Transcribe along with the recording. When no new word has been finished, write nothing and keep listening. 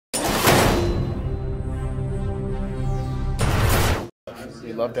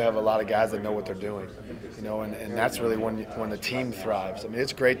You love to have a lot of guys that know what they're doing, you know, and that's really when the team thrives. I mean,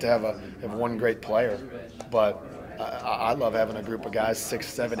 it's great to have one great player, but I love having a group of guys, 6,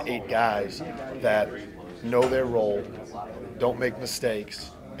 7, 8 guys that know their role, don't make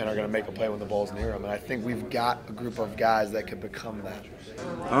mistakes, and are going to make a play when the ball's near them. And I think we've got a group of guys that could become that.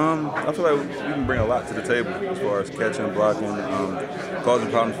 I feel like we can bring a lot to the table as far as catching, blocking, causing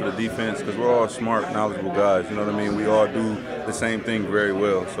problems for the defense, because we're all smart, knowledgeable guys. You know what I mean? We all do the same thing very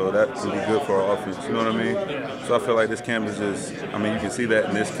well, so that can be good for our offense. You know what I mean? So I feel like this camp is just, I mean, you can see that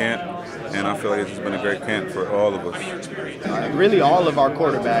in this camp, and I feel like it's just been a great camp for all of us. Really, all of our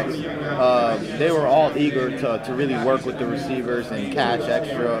quarterbacks, they were all eager to really work with the receivers and catch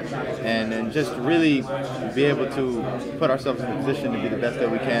extra, and just really be able to put ourselves in a position to be the best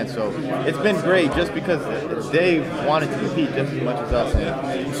that we can. So it's been great just because they wanted to compete just as much as us.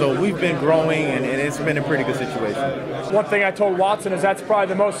 And so we've been growing, and it's been a pretty good situation. One thing I told Watson is that's probably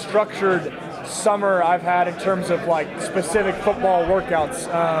the most structured summer I've had in terms of like specific football workouts.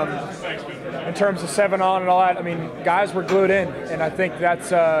 In terms of 7-on and all that, I mean, guys were glued in, and I think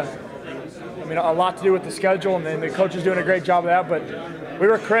that's a lot to do with the schedule, and then the coach is doing a great job of that. But we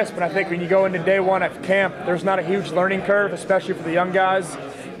were crisp, and I think when you go into day one at camp, there's not a huge learning curve, especially for the young guys,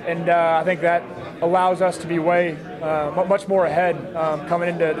 and I think that allows us to be much more ahead coming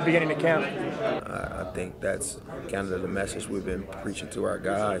into the beginning of camp. I think that's kind of the message we've been preaching to our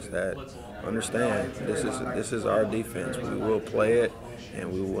guys, that understand this is our defense. We will play it,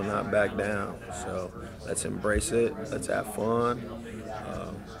 and we will not back down. So let's embrace it. Let's have fun.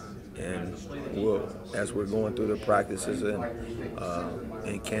 And as we're going through the practices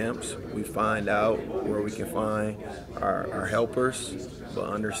and camps, we find out where we can find our helpers, but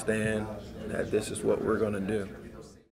understand that this is what we're going to do.